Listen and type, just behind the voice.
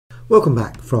Welcome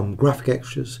back from Graphic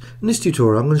Extras. In this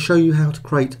tutorial I'm going to show you how to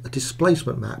create a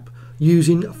displacement map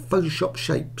using Photoshop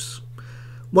shapes.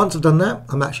 Once I've done that,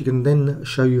 I'm actually going to then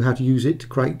show you how to use it to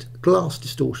create glass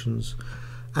distortions.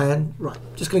 And right,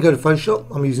 just going to go to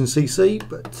Photoshop. I'm using CC,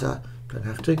 but don't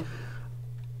have to.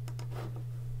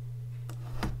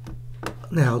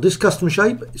 Now this custom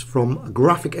shape is from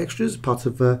Graphic Extras, part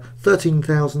of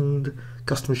 13,000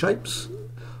 custom shapes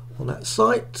on that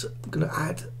site. I'm going to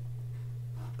add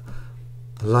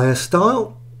layer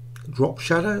style, drop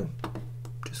shadow,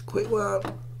 just quick one,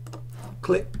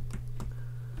 click.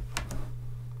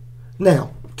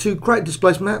 Now to create a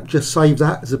displacement map, just save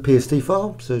that as a PSD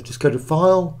file. So just go to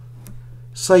File,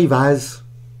 Save As,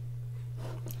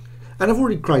 and I've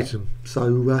already created them, so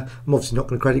I'm obviously not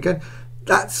going to create it again.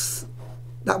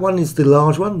 That one is the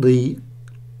large one, the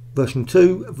version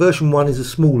 2. Version 1 is a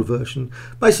smaller version.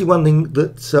 Basically, one thing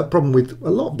that's a problem with a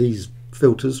lot of these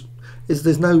filters is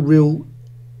there's no real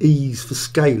ease for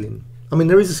scaling. I mean,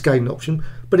 there is a scaling option,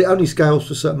 but it only scales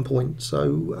to a certain point,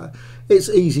 so it's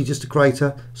easy just to create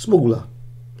a smaller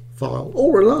file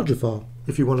or a larger file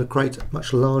if you want to create a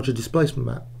much larger displacement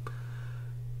map.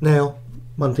 Now,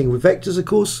 one thing with vectors, of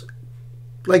course,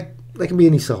 they can be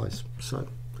any size. So,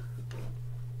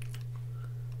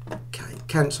 okay,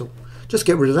 cancel. Just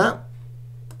get rid of that.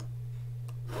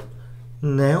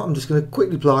 Now I'm just going to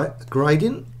quickly apply a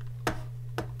gradient.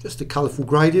 Just a colourful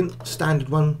gradient, standard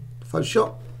one,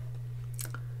 Photoshop.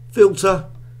 Filter,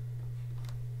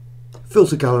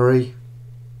 filter gallery,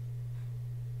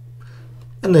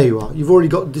 and there you are. You've already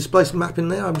got the displacement map in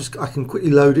there. I can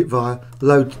quickly load it via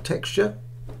load texture,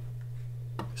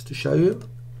 just to show you.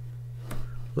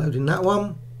 Loading that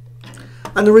one.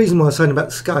 And the reason why I'm saying about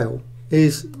the scale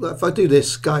is that if I do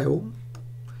this scale,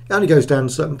 it only goes down to a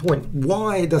certain point.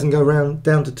 Why it doesn't go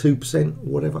down to 2% or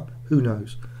whatever, who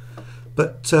knows.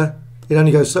 But it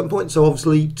only goes to a certain point, so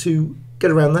obviously to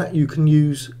get around that you can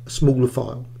use a smaller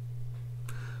file.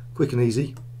 Quick and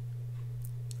easy.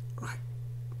 Right,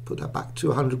 put that back to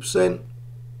 100%.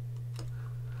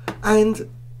 And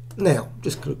now,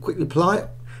 just going to quickly apply it.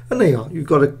 And there you are, you've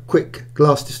got a quick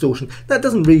glass distortion. That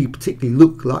doesn't really particularly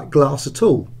look like glass at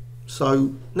all.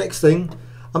 So next thing,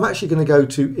 I'm actually going to go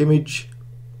to Image,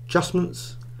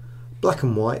 Adjustments, Black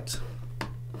and White.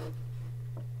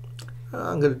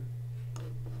 I'm going to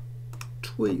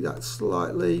tweak that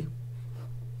slightly.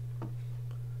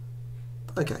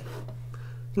 Okay,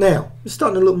 now it's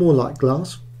starting to look more like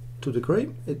glass to a degree.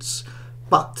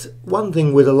 But one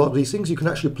thing with a lot of these things, you can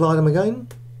actually apply them again.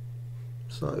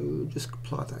 So just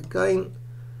apply that again,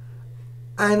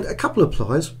 and a couple of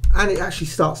applies, and it actually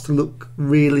starts to look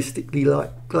realistically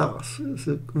like glass. It's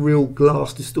a real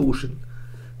glass distortion.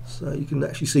 So you can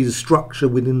actually see the structure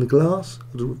within the glass.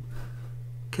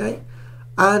 Okay,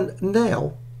 and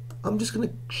now I'm just going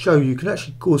to show you can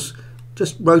actually, of course,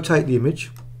 just rotate the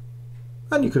image,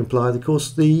 and you can apply, of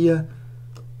course, the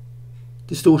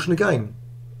distortion again.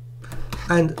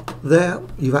 And there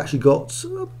you've actually got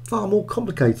a far more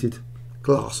complicated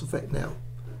glass effect now.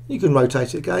 You can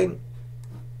rotate it again,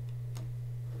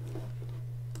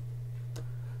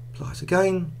 apply it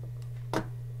again,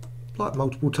 apply it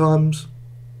multiple times,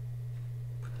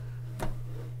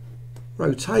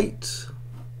 rotate,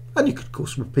 and you could, of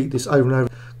course, repeat this over and over.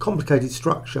 Complicated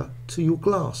structure to your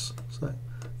glass. So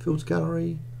filter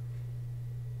gallery.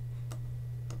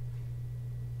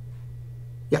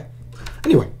 Yeah.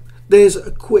 Anyway, there's a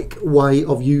quick way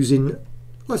of using,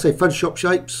 let's say, Photoshop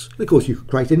shapes. Of course, you could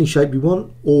create any shape you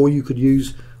want, or you could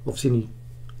use obviously any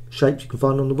shapes you can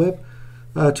find on the web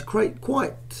to create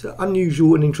quite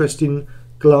unusual and interesting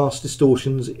glass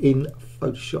distortions in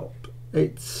Photoshop.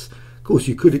 Of course,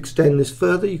 you could extend this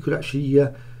further. You could actually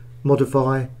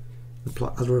modify, apply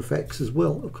other effects as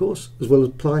well, of course, as well as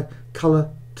apply colour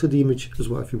to the image as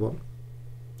well if you want.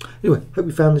 Anyway, hope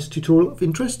you found this tutorial of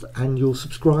interest, and you'll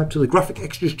subscribe to the Graphic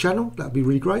Extras channel. That'd be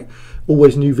really great.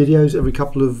 Always new videos every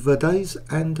couple of days,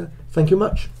 and thank you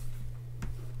much.